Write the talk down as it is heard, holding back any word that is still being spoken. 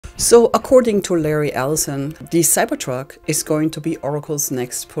So, according to Larry Ellison, the Cybertruck is going to be Oracle's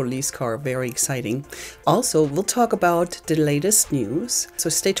next police car. Very exciting. Also, we'll talk about the latest news, so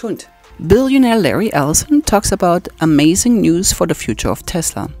stay tuned. Billionaire Larry Ellison talks about amazing news for the future of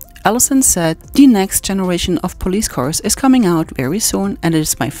Tesla. Ellison said, "The next generation of police cars is coming out very soon and it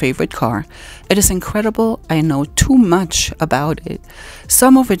is my favorite car. It is incredible. I know too much about it.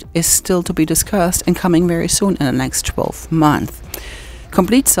 Some of it is still to be discussed and coming very soon in the next 12 months.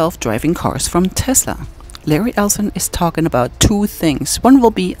 Complete self-driving cars from Tesla." Larry Ellison is talking about two things. One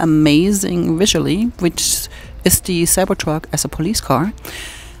will be amazing visually, which is the Cybertruck as a police car.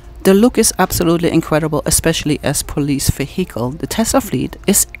 The look is absolutely incredible, especially as police vehicle. The Tesla fleet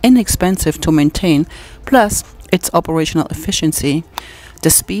is inexpensive to maintain, plus its operational efficiency. The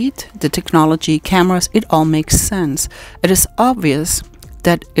speed, the technology, cameras, it all makes sense. It is obvious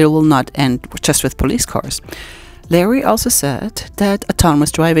that it will not end just with police cars. Larry also said that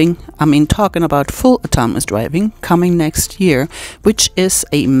autonomous driving, talking about full autonomous driving, coming next year, which is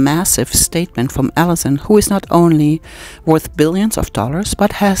a massive statement from Ellison, who is not only worth billions of dollars,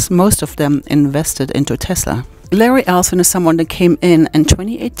 but has most of them invested into Tesla. Larry Ellison is someone that came in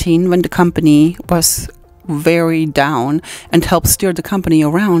 2018 when the company was very down and helped steer the company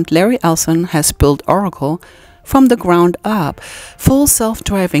around. Larry Ellison has built Oracle from the ground up. Full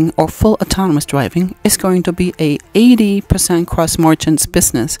self-driving or full autonomous driving is going to be a 80% cross margins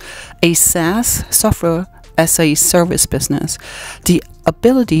business, a SaaS, software as a service business. The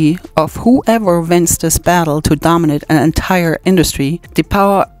ability of whoever wins this battle to dominate an entire industry, the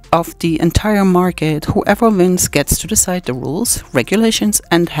power of the entire market, whoever wins gets to decide the rules, regulations,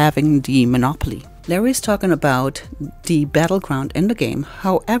 and having the monopoly. Larry is talking about the battleground in the game.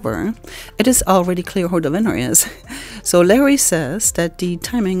 However, it is already clear who the winner is. So Larry says that the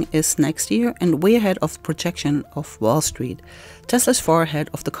timing is next year and way ahead of projection of Wall Street. Tesla is far ahead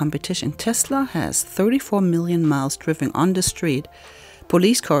of the competition. Tesla has 34 million miles driven on the street.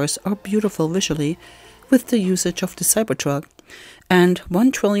 Police cars are beautiful visually with the usage of the Cybertruck, and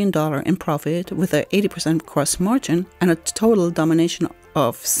 $1 trillion in profit with an 80% gross margin and a total domination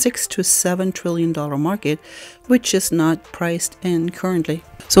of $6 to $7 trillion market, which is not priced in currently.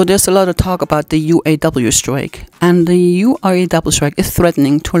 So there's a lot of talk about the UAW strike, and the UAW strike is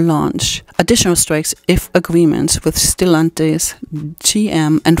threatening to launch additional strikes if agreements with Stellantis,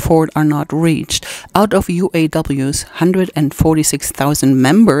 GM, and Ford are not reached. Out of UAW's 146,000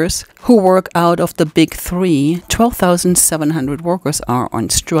 members who work out of the big three, 12,700 workers are on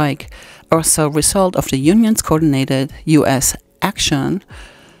strike as a result of the union's coordinated U.S. action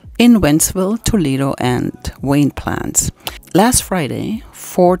in Wentzville, Toledo, and Wayne plants. Last Friday,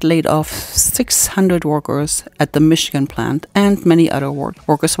 Ford laid off 600 workers at the Michigan plant, and many other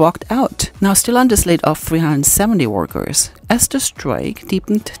workers walked out. Now, Stellantis laid off 370 workers. As the strike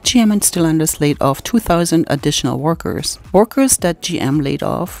deepened, GM and Stellantis laid off 2,000 additional workers. Workers that GM laid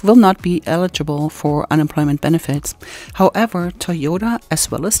off will not be eligible for unemployment benefits. However, Toyota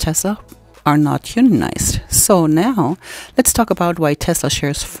as well as Tesla are not unionized. So now, let's talk about why Tesla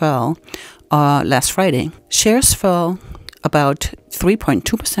shares fell last Friday. Shares fell about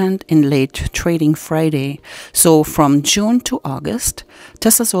 3.2% in late trading Friday. So from June to August,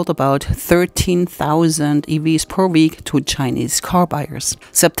 Tesla sold about 13,000 EVs per week to Chinese car buyers.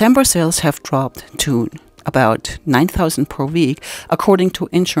 September sales have dropped to about 9,000 per week, according to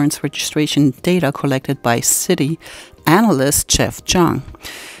insurance registration data collected by Citi analyst Jeff Zhang.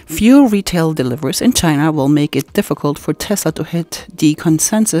 Few retail deliveries in China will make it difficult for Tesla to hit the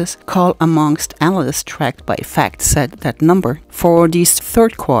consensus call amongst analysts tracked by Fact said that number for this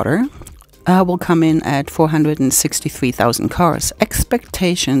third quarter will come in at 463,000 cars.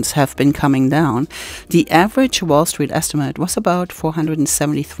 Expectations have been coming down. The average Wall Street estimate was about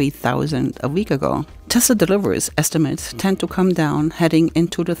 473,000 a week ago. Tesla deliveries estimates tend to come down heading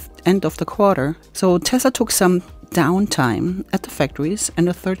into the end of the quarter. So Tesla took some downtime at the factories in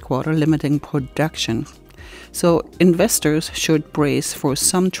the third quarter, limiting production. So investors should brace for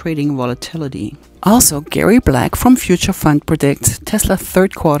some trading volatility. Also, Gary Black from Future Fund predicts Tesla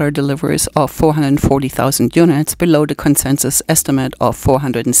third quarter deliveries of 440,000 units below the consensus estimate of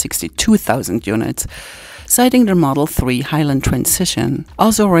 462,000 units, citing the Model 3 Highland transition.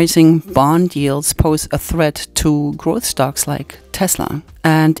 Also, rising bond yields pose a threat to growth stocks like Tesla.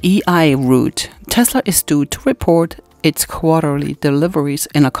 And EI Root, Tesla is due to report its quarterly deliveries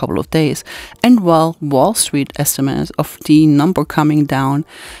in a couple of days. And while Wall Street estimates of the number coming down,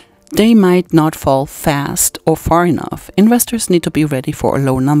 they might not fall fast or far enough. Investors need to be ready for a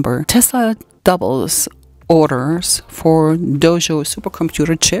low number. Tesla doubles orders for Dojo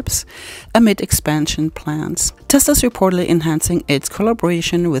Supercomputer chips amid expansion plans. Tesla is reportedly enhancing its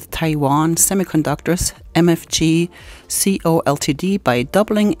collaboration with Taiwan Semiconductors MFG Co Ltd by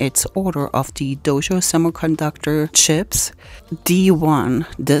doubling its order of the Dojo Semiconductor chips D1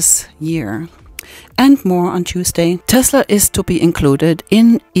 this year. And more on Tuesday. Tesla is to be included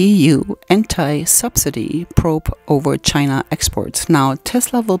in EU anti-subsidy probe over China exports. Now,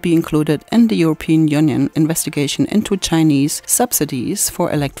 Tesla will be included in the European Union investigation into Chinese subsidies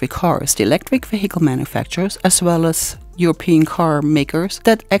for electric cars. The electric vehicle manufacturers, as well as European car makers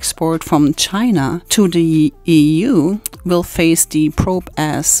that export from China to the EU, will face the probe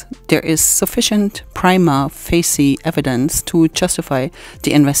as there is sufficient prima facie evidence to justify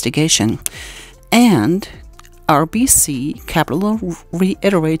the investigation. And RBC Capital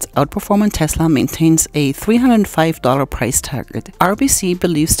reiterates outperforming Tesla, maintains a $305 price target. RBC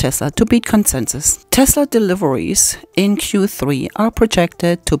believes Tesla to beat consensus. Tesla deliveries in Q3 are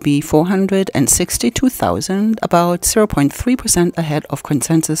projected to be 462,000, about 0.3% ahead of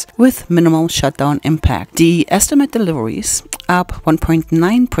consensus, with minimal shutdown impact. The estimate deliveries up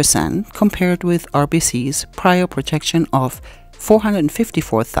 1.9% compared with RBC's prior projection of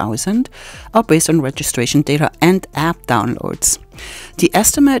 454,000 are based on registration data and app downloads. The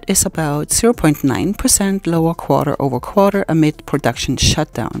estimate is about 0.9% lower quarter over quarter amid production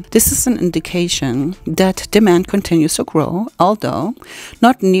shutdown. This is an indication that demand continues to grow, although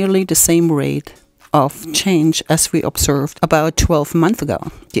not nearly the same rate of change as we observed about 12 months ago,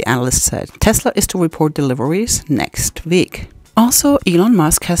 the analyst said. Tesla is to report deliveries next week. Also, Elon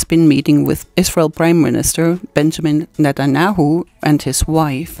Musk has been meeting with Israel Prime Minister Benjamin Netanyahu and his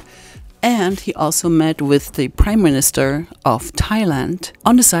wife, and he also met with the Prime Minister of Thailand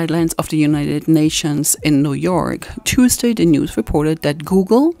on the sidelines of the United Nations in New York. Tuesday, the news reported that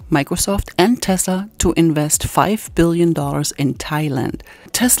Google, Microsoft, and Tesla to invest $5 billion in Thailand.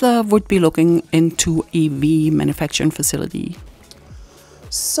 Tesla would be looking into EV manufacturing facility.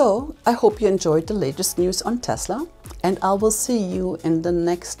 So, I hope you enjoyed the latest news on Tesla, and I will see you in the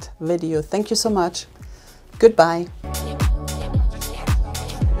next video. Thank you so much. Goodbye.